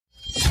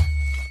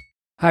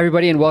Hi,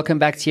 everybody, and welcome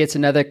back to yet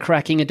another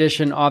cracking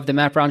edition of the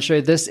Matt Brown Show.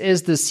 This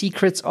is the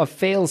Secrets of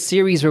Fail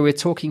series where we're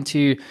talking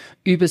to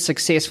uber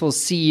successful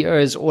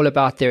CEOs all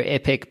about their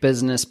epic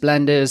business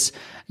blunders,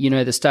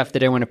 the stuff they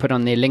don't want to put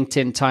on their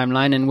LinkedIn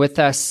timeline. And with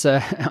us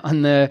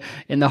in the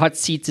hot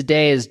seat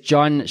today is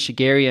John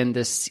Shegerian,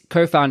 the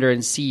co-founder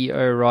and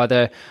CEO,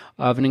 rather,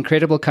 of an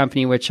incredible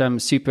company, which I'm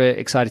super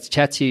excited to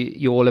chat to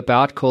you all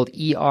about, called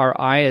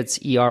ERI. It's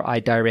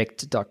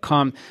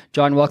eridirect.com.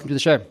 John, welcome to the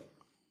show.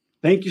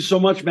 Thank you so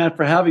much, Matt,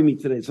 for having me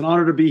today. It's an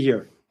honor to be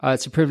here.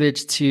 It's a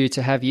privilege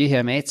to have you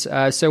here, mate.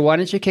 So why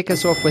don't you kick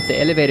us off with the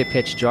elevator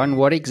pitch, John?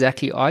 What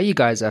exactly are you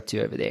guys up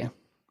to over there?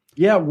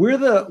 Yeah, we're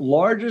the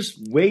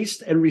largest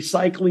waste and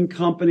recycling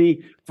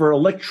company for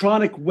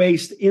electronic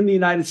waste in the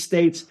United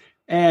States.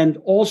 And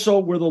also,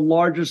 we're the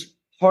largest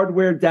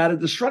hardware data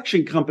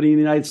destruction company in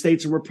the United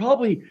States. And we're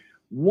probably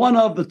one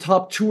of the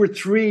top 2 or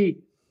 3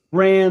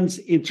 brands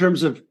in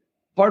terms of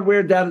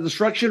hardware data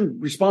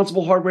destruction,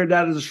 responsible hardware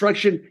data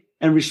destruction,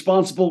 and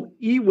responsible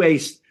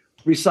e-waste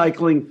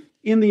recycling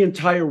in the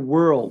entire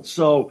world.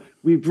 So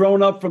we've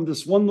grown up from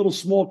this one little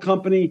small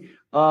company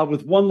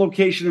with one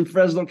location in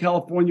Fresno,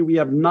 California. We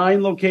have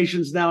 9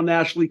 locations now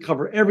nationally,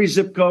 cover every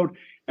zip code.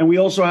 And we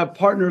also have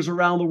partners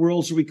around the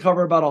world. So we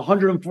cover about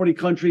 140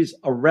 countries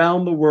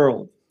around the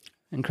world.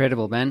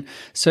 Incredible, man.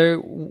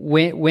 So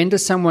when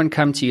does someone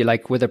come to you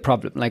with a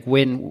problem?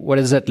 What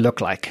does it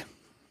look like?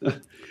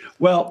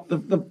 Well,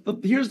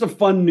 here's the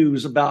fun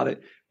news about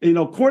it.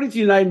 According to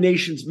the United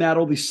Nations, Matt,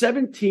 only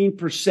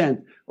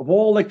 17% of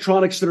all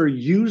electronics that are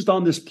used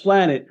on this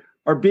planet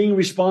are being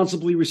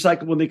responsibly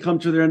recycled when they come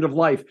to their end of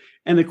life.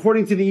 And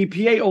according to the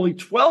EPA, only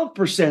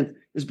 12%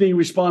 is being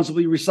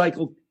responsibly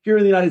recycled here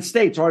in the United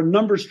States. Our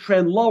numbers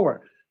trend lower.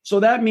 So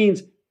that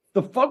means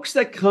the folks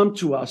that come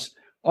to us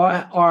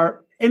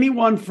are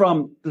anyone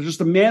from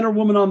just a man or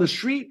woman on the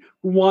street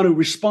who want to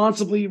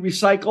responsibly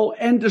recycle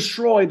and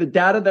destroy the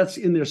data that's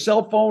in their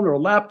cell phone or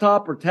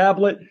laptop or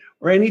tablet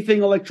or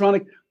anything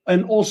electronic.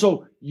 And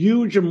also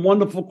huge and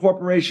wonderful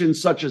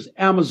corporations such as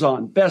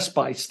Amazon, Best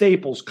Buy,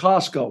 Staples,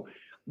 Costco,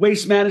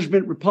 Waste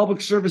Management,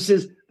 Republic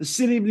Services, the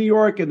City of New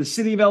York, and the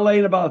City of LA,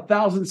 and about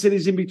 1,000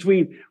 cities in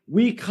between.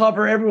 We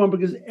cover everyone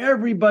because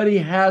everybody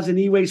has an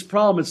e-waste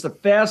problem. It's the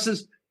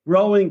fastest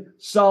growing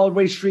solid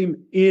waste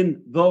stream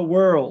in the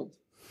world.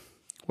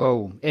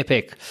 Whoa,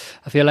 epic.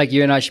 I feel like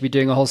you and I should be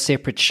doing a whole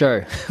separate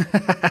show.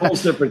 Whole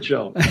separate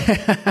show.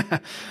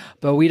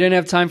 But we don't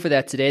have time for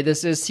that today.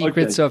 This is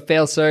Secrets of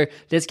Fail. So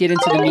let's get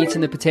into the meat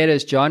and the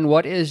potatoes, John.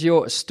 What is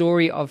your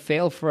story of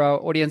fail for our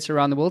audience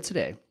around the world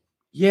today?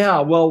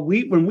 Yeah, well,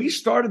 when we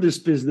started this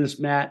business,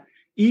 Matt,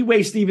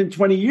 e-waste even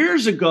 20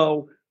 years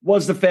ago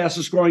was the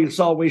fastest growing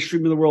solid waste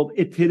stream in the world.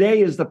 It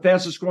today is the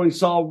fastest growing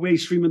solid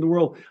waste stream in the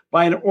world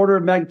by an order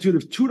of magnitude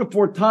of 2 to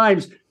 4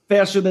 times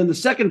faster than the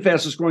second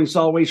fastest growing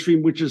solid waste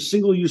stream, which is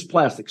single-use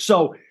plastic.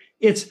 So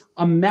it's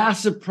a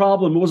massive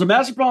problem. It was a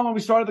massive problem when we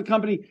started the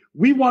company.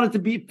 We wanted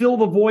to fill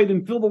the void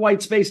and fill the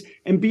white space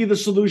and be the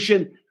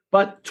solution.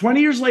 But 20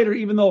 years later,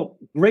 even though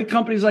great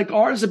companies like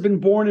ours have been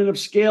born and have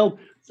scaled,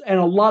 and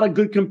a lot of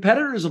good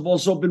competitors have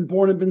also been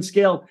born and been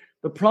scaled,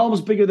 the problem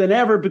is bigger than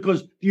ever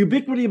because the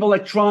ubiquity of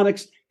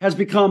electronics has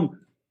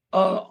become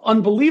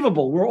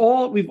unbelievable.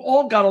 We've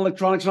all got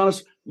electronics on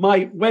us.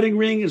 My wedding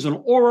ring is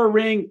an Aura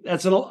ring.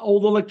 That's an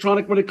old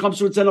electronic when it comes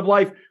to its end of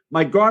life.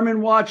 My Garmin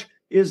watch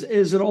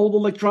is an old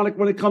electronic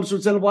when it comes to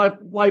its end of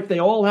life. They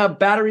all have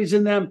batteries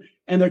in them,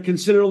 and they're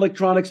considered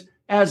electronics,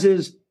 as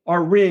is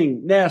our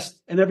ring,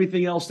 Nest, and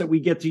everything else that we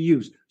get to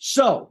use.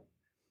 So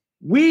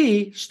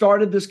we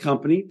started this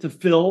company to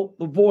fill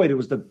the void. It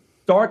was the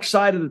dark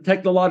side of the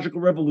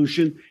technological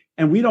revolution,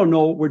 and we don't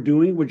know what we're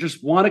doing. We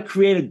just want to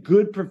create a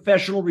good,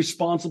 professional,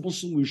 responsible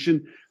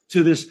solution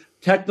to this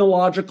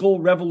technological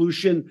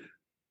revolution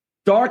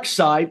dark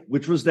side,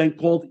 which was then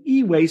called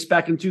e-waste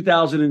back in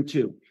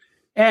 2002.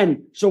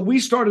 And so we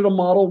started a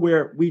model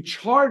where we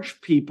charge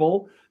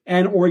people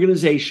and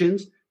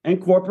organizations and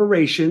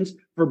corporations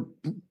for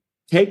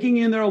taking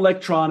in their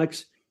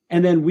electronics,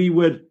 and then we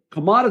would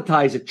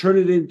commoditize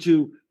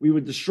it, we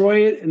would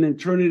destroy it and then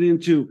turn it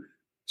into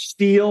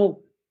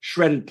steel,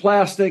 shredded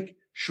plastic,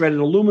 shredded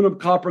aluminum,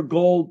 copper,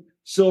 gold,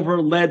 silver,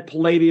 lead,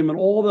 palladium, and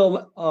all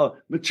the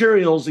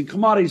materials and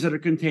commodities that are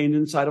contained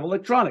inside of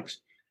electronics.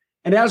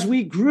 And as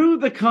we grew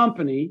the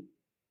company,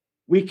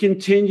 we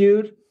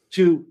continued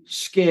to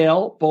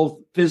scale both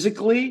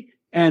physically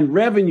and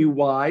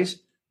revenue-wise.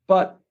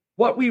 But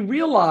what we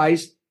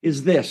realized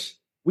is this.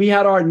 We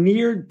had our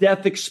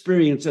near-death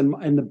experience,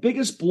 and the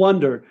biggest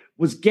blunder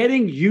was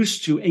getting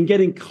used to and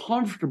getting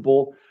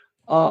comfortable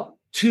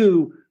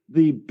to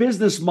the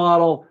business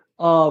model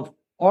of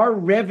our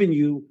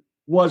revenue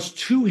was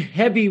too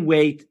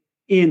heavyweight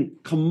in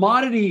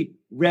commodity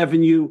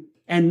revenue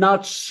and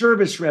not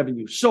service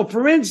revenue. So,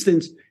 for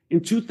instance,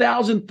 in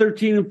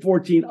 2013 and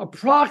 14,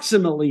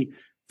 approximately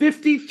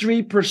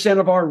 53%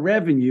 of our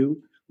revenue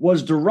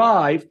was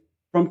derived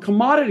from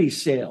commodity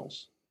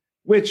sales,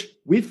 which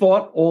we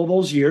thought all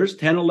those years,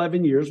 10,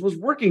 11 years, was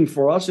working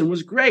for us and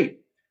was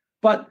great.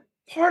 But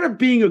part of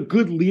being a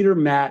good leader,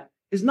 Matt,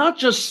 is not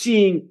just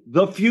seeing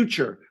the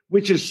future,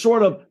 which is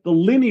sort of the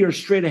linear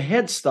straight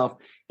ahead stuff.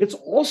 It's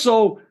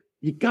also,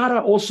 you got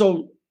to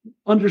also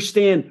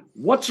understand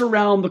what's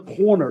around the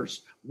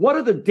corners. What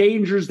are the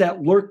dangers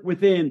that lurk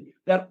within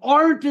that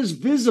aren't as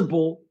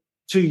visible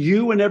to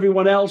you and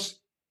everyone else,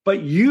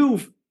 but you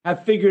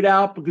have figured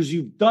out because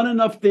you've done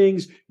enough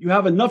things, you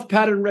have enough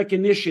pattern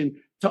recognition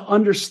to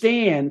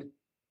understand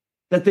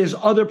that there's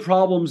other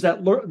problems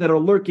that are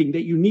lurking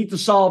that you need to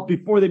solve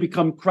before they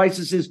become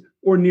crises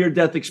or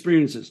near-death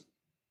experiences.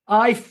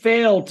 I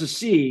failed to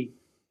see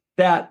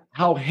that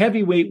how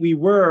heavyweight we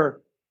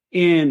were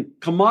in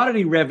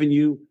commodity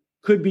revenue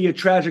could be a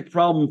tragic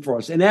problem for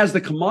us. And as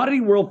the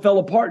commodity world fell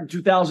apart in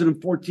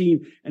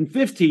 2014 and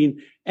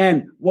 15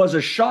 and was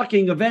a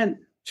shocking event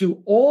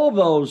to all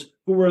those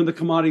who were in the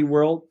commodity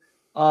world,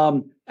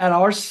 at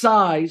our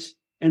size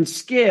and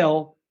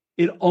scale,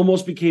 it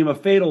almost became a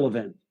fatal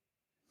event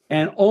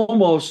and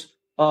almost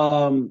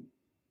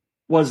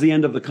was the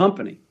end of the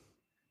company.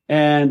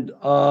 And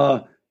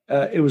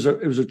it was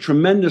a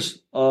tremendous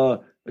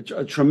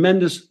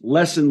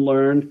lesson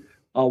learned,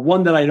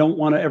 one that I don't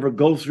want to ever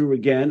go through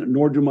again,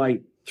 nor do my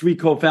 3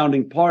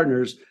 co-founding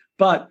partners.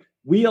 But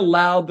we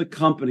allowed the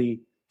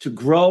company to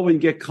grow and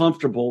get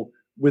comfortable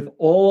with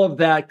all of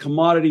that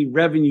commodity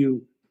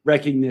revenue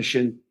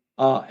recognition,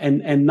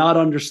 and not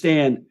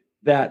understand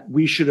that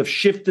we should have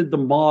shifted the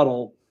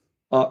model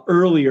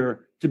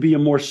earlier to be a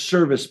more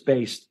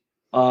service-based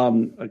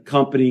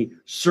company,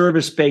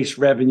 service-based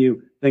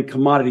revenue than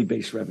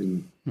commodity-based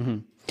revenue. Mm-hmm.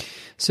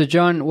 So,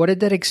 John, what did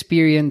that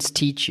experience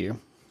teach you?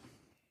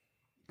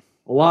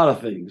 A lot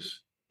of things.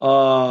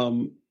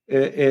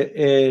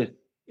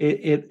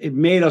 It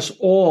made us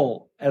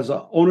all, as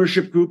an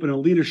ownership group and a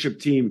leadership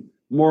team,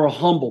 more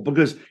humble,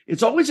 because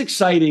it's always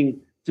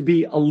exciting to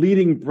be a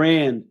leading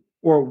brand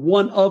or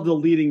one of the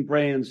leading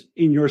brands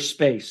in your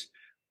space.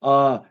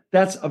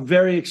 That's a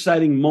very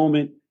exciting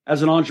moment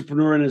as an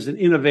entrepreneur and as an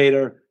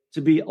innovator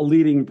to be a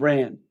leading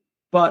brand.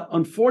 But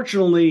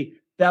unfortunately,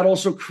 that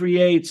also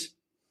creates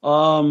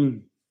a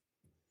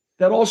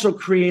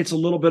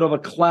little bit of a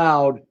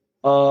cloud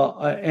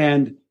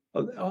and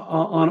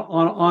on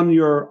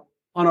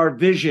our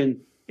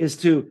vision is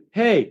to,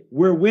 hey,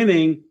 we're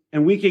winning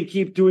and we can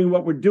keep doing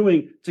what we're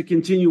doing to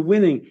continue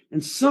winning.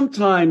 And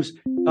sometimes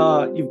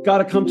you've got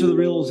to come to the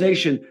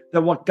realization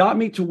that what got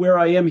me to where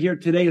I am here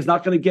today is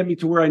not going to get me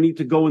to where I need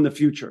to go in the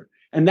future.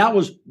 And that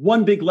was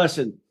one big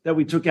lesson that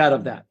we took out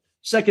of that.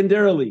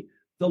 Secondarily,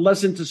 the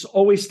lesson to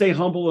always stay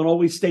humble and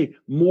always stay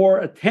more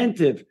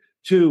attentive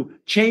to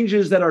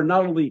changes that are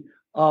not only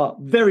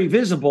very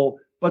visible,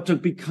 but to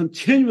be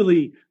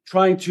continually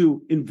trying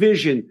to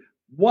envision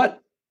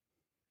what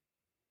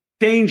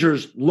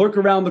dangers lurk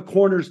around the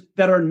corners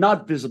that are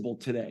not visible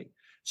today.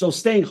 So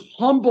staying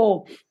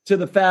humble to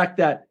the fact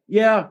that,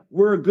 yeah,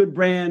 we're a good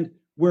brand,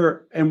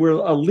 we're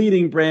a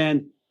leading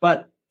brand,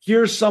 but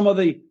here's some of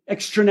the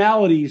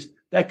externalities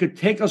that could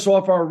take us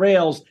off our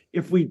rails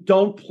if we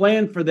don't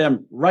plan for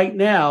them right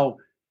now.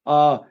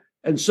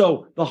 And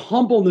so the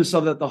humbleness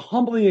of that, the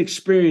humbling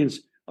experience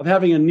of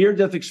having a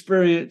near-death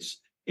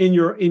experience in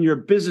your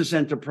business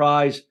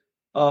enterprise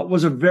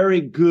was a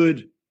very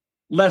good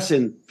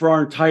lesson for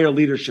our entire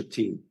leadership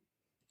team.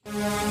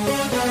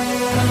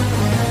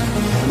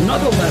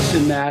 Another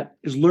lesson, Matt,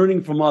 is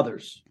learning from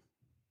others.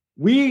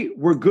 We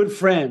were good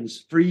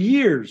friends for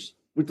years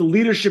with the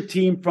leadership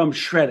team from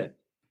Shred-it.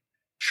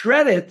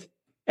 Shred-it,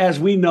 as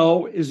we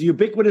know, is a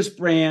ubiquitous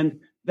brand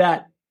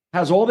that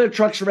has all their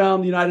trucks around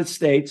the United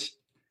States,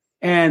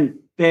 and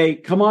they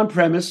come on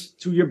premise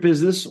to your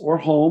business or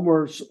home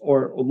or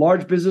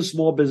large business,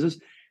 small business,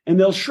 and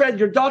they'll shred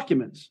your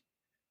documents.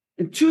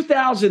 In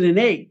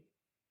 2008,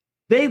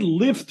 they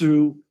lived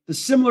through the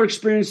similar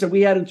experience that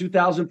we had in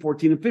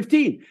 2014 and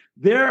 15.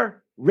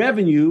 Their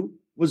revenue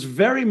was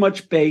very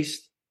much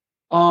based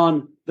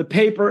on the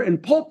paper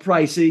and pulp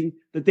pricing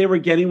that they were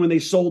getting when they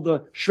sold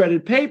the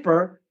shredded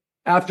paper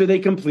after they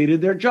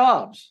completed their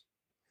jobs.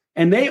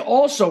 And they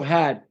also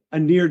had a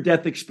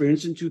near-death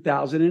experience in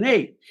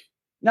 2008.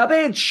 Now,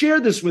 they had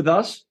shared this with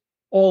us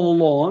all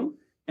along,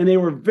 and they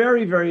were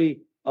very,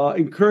 very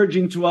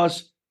encouraging to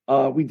us.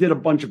 We did a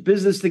bunch of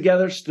business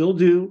together, still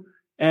do,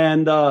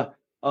 and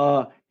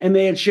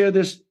they had shared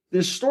this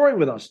story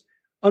with us.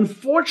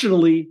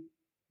 Unfortunately,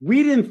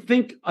 we didn't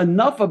think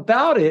enough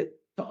about it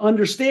to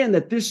understand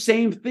that this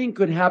same thing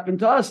could happen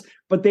to us.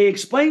 But they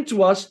explained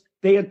to us,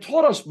 they had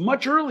taught us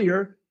much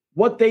earlier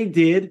what they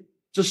did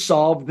to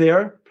solve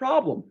their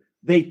problem.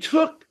 They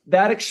took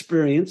that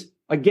experience,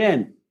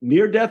 again,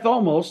 near death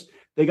almost.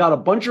 They got a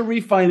bunch of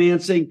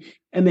refinancing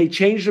and they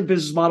changed the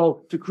business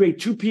model to create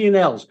 2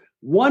 P&Ls,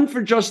 one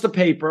for just the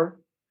paper,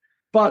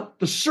 but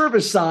the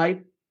service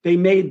side, they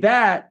made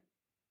that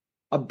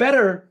a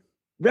better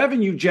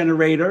revenue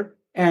generator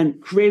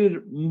and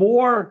created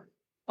more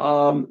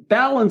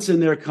balance in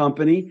their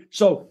company.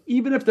 So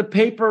even if the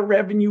paper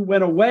revenue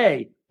went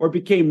away or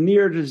became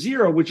near to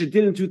zero, which it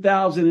did in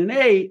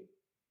 2008,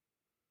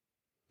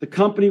 the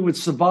company would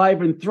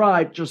survive and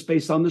thrive just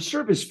based on the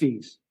service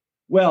fees.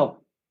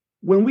 Well,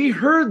 when we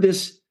heard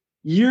this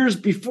years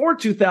before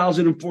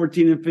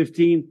 2014 and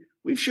 15,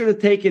 we should have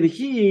taken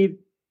heed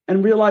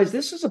and realized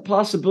this is a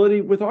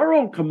possibility with our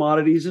own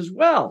commodities as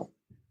well.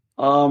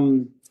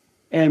 And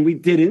we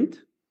didn't.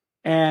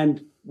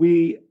 And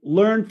we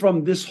learned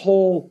from this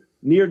whole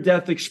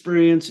near-death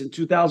experience in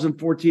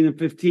 2014 and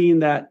 15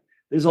 that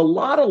there's a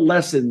lot of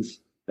lessons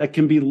that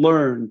can be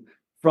learned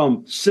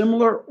from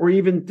similar or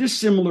even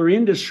dissimilar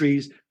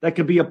industries that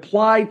could be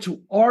applied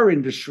to our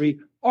industry,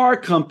 our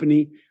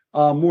company,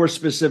 more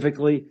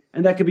specifically,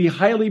 and that could be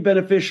highly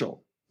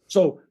beneficial.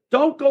 So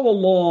don't go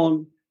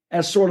along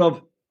as sort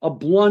of a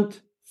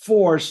blunt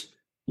force,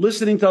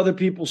 listening to other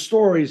people's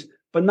stories,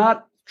 but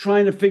not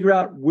trying to figure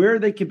out where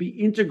they could be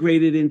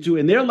integrated into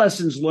and their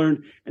lessons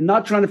learned, and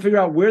not trying to figure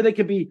out where they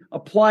could be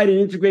applied and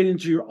integrated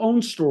into your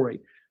own story.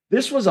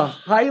 This was a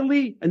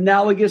highly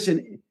analogous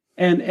and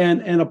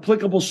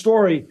applicable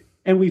story,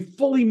 and we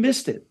fully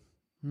missed it.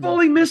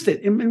 Fully missed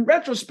it. In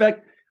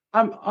retrospect,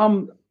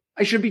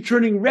 I should be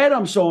turning red.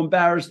 I'm so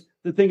embarrassed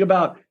to think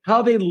about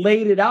how they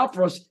laid it out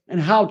for us and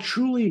how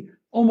truly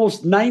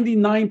almost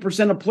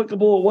 99%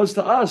 applicable it was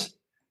to us.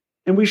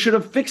 And we should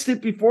have fixed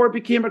it before it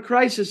became a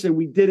crisis, and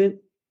we didn't.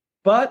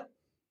 But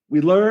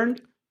we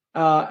learned,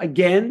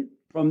 again,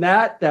 from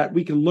that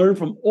we can learn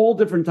from all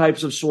different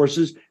types of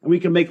sources, and we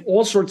can make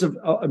all sorts of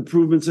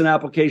improvements and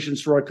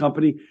applications for our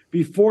company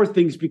before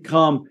things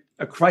become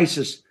a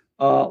crisis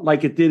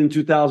like it did in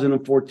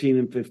 2014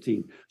 and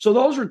 15. So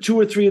those are two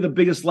or three of the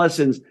biggest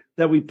lessons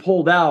that we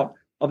pulled out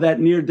of that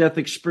near-death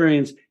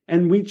experience.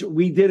 And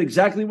we did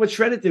exactly what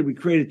Shred-it did. We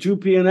created two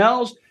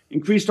P&Ls,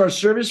 increased our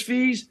service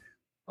fees,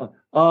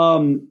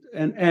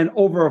 and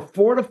over a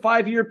 4 to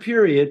 5 year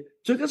period,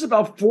 took us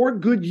about 4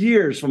 good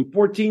years from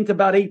 14 to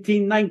about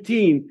 18,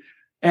 19.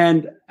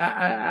 And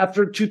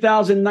after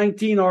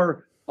 2019,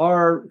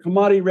 our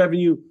commodity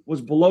revenue was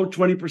below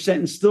 20%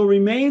 and still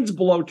remains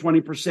below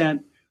 20%,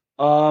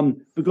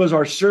 because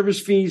our service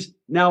fees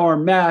now are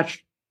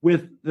matched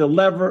with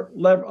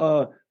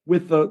the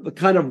with the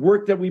kind of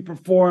work that we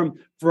perform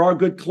for our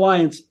good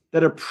clients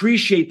that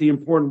appreciate the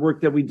important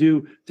work that we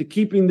do to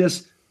keeping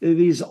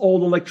these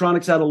old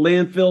electronics out of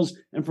landfills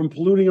and from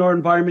polluting our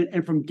environment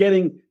and from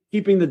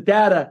keeping the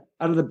data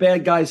out of the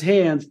bad guys'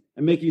 hands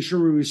and making sure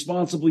we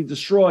responsibly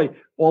destroy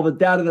all the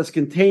data that's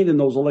contained in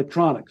those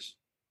electronics.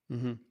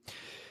 Mm-hmm.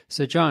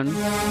 So, John,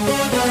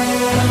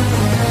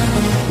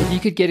 if you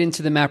could get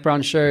into the Matt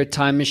Brown Show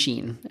time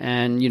machine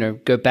and,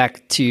 go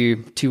back to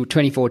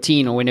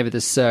 2014 or whenever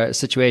this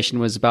situation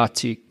was about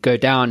to go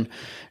down,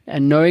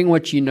 and knowing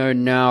what you know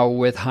now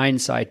with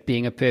hindsight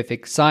being a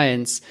perfect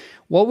science,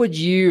 what would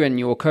you and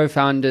your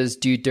co-founders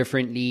do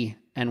differently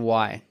and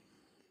why?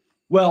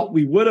 Well, what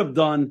we would have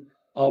done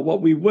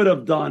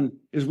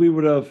is we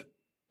would have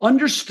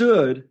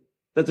understood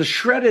that the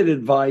Shred-it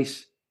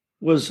advice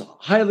was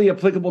highly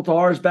applicable to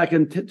ours back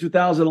in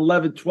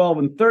 2011, 12,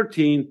 and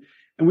 13.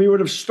 And we would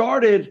have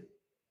started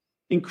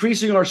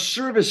increasing our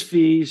service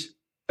fees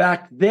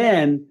back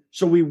then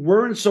so we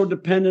weren't so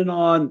dependent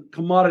on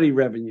commodity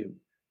revenue.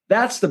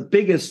 That's the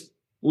biggest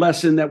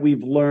lesson that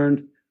we've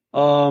learned,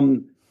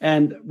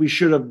 and we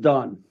should have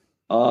done.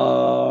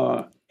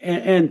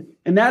 And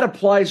that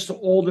applies to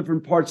all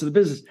different parts of the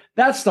business.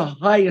 That's the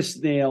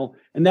highest nail,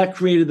 and that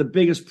created the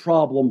biggest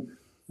problem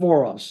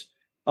for us.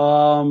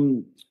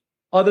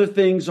 Other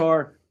things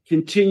are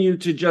continue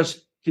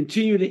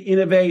to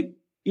innovate,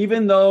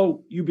 even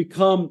though you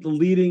become the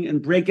leading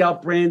and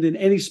breakout brand in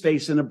any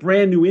space in a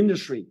brand new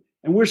industry.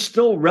 And we're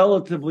still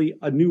relatively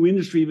a new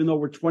industry, even though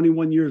we're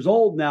 21 years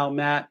old now,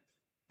 Matt.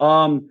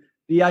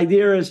 The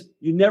idea is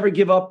you never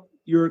give up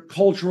your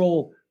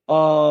cultural,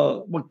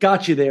 what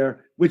got you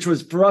there, which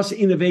was for us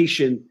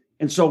innovation.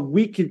 And so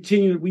we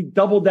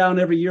double down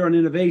every year on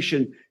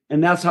innovation,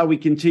 and that's how we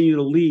continue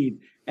to lead.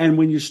 And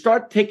when you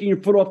start taking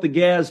your foot off the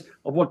gas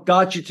of what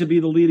got you to be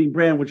the leading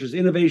brand, which is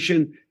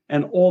innovation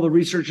and all the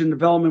research and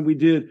development we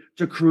did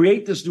to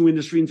create this new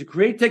industry and to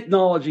create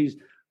technologies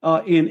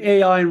in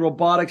AI and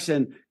robotics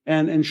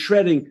and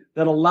shredding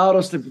that allowed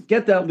us to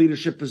get that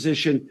leadership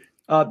position,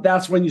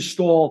 that's when you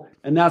stall.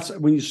 And that's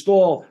when you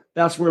stall,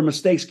 that's where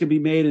mistakes can be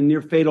made and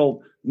near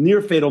fatal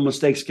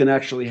mistakes can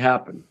actually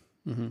happen.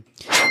 Mm-hmm.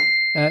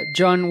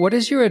 John, what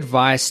is your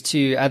advice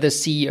to other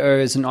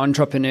CEOs and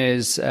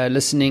entrepreneurs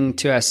listening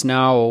to us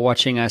now or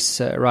watching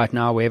us right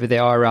now, wherever they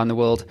are around the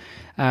world,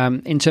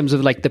 in terms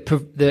of like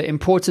the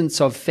importance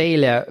of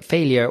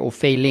failure or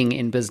failing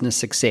in business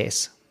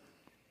success?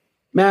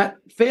 Matt,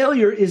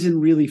 failure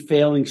isn't really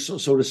failing, so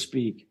to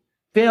speak.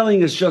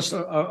 Failing is just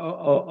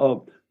a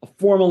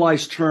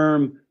formalized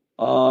term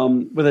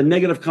with a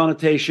negative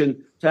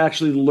connotation to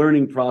actually the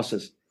learning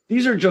process.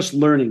 These are just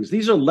learnings.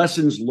 These are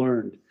lessons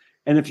learned.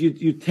 And if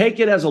you take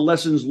it as a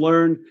lessons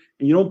learned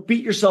and you don't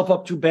beat yourself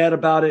up too bad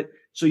about it,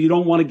 so you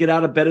don't want to get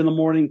out of bed in the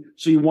morning,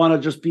 so you want to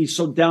just be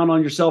so down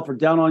on yourself or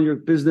down on your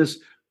business,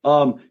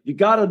 you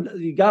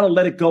gotta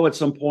let it go at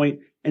some point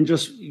and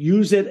just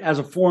use it as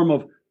a form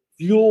of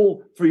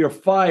fuel for your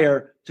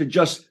fire to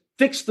just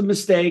fix the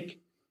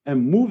mistake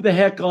and move the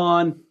heck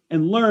on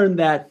and learn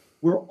that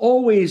we're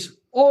always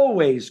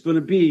going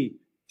to be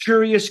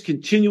curious,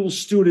 continual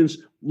students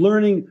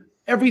learning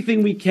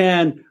everything we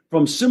can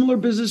from similar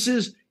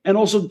businesses and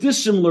also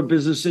dissimilar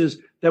businesses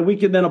that we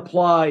can then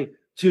apply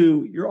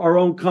to our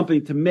own company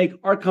to make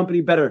our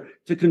company better,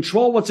 to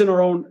control what's in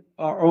our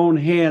own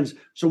hands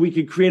so we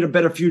can create a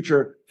better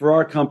future for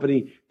our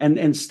company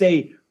and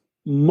stay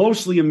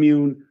mostly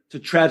immune to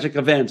tragic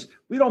events.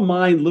 We don't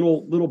mind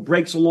little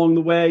breaks along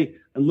the way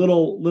and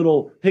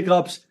little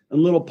hiccups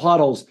and little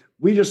puddles.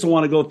 We just don't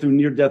want to go through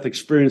near-death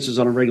experiences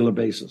on a regular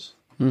basis.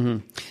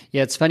 Mm-hmm.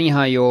 Yeah, it's funny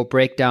how your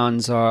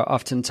breakdowns are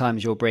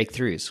oftentimes your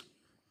breakthroughs.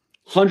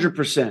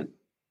 100%.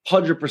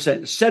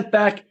 100%.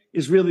 Setback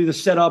is really the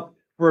setup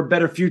for a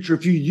better future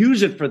if you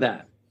use it for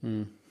that.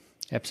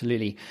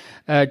 Absolutely.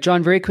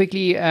 John, very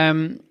quickly,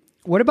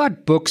 what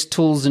about books,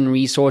 tools, and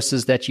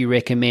resources that you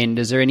recommend?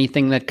 Is there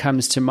anything that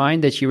comes to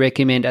mind that you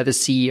recommend other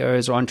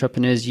CEOs or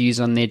entrepreneurs use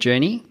on their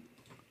journey?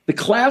 The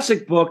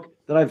classic book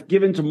that I've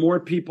given to more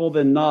people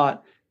than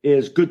not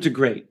is Good to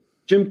Great.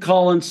 Jim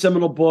Collins'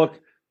 seminal book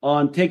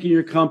on taking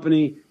your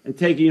company and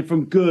taking it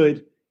from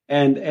good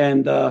and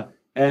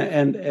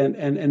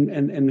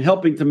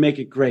helping to make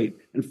it great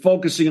and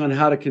focusing on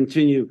how to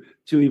continue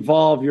to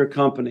evolve your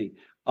company.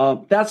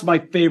 That's my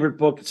favorite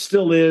book. It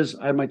still is.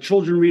 I had my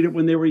children read it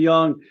when they were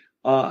young.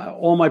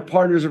 All my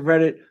partners have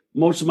read it.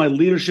 Most of my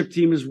leadership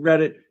team has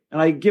read it.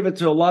 And I give it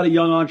to a lot of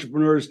young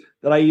entrepreneurs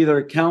that I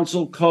either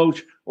counsel,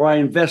 coach, or I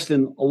invest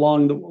in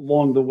along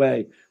the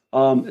way.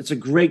 It's a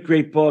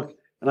great book,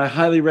 and I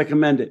highly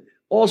recommend it.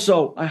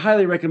 Also, I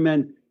highly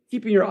recommend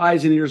keeping your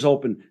eyes and ears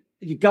open.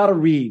 You got to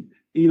read.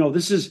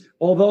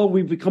 Although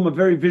we've become a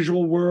very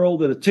visual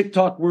world and a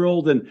TikTok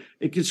world, and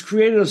it gets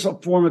created as a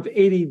form of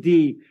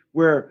ADD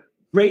where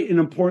great and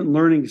important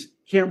learnings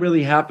can't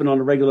really happen on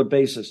a regular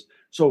basis.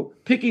 So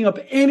picking up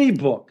any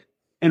book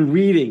and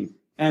reading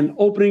and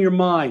opening your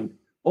mind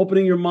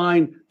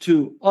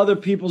to other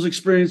people's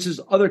experiences,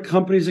 other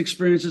companies'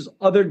 experiences,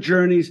 other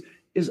journeys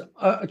is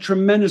a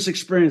tremendous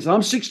experience.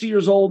 I'm 60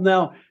 years old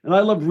now, and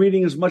I love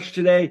reading as much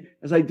today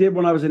as I did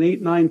when I was an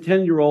 8, 9,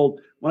 10-year-old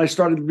when I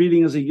started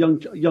reading as a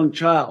young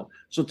child.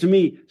 So to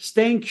me,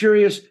 staying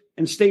curious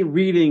and stay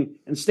reading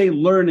and stay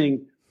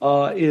learning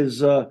is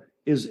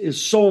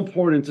so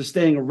important to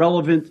staying a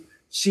relevant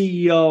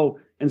CEO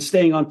and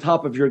staying on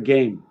top of your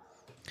game.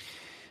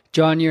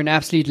 John, you're an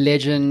absolute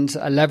legend.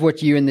 I love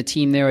what you and the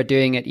team there are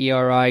doing at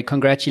ERI.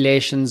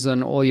 Congratulations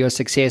on all your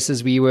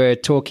successes. We were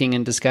talking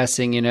and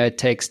discussing, it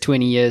takes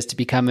 20 years to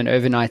become an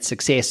overnight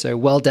success. So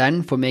well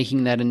done for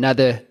making that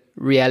another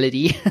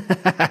reality.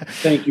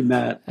 Thank you,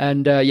 Matt.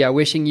 And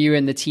wishing you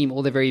and the team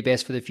all the very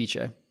best for the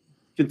future.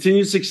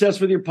 Continued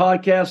success with your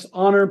podcast.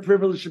 Honor and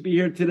privilege to be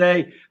here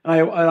today. I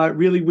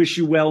really wish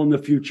you well in the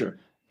future.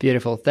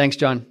 Beautiful. Thanks,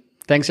 John.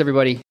 Thanks,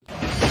 everybody.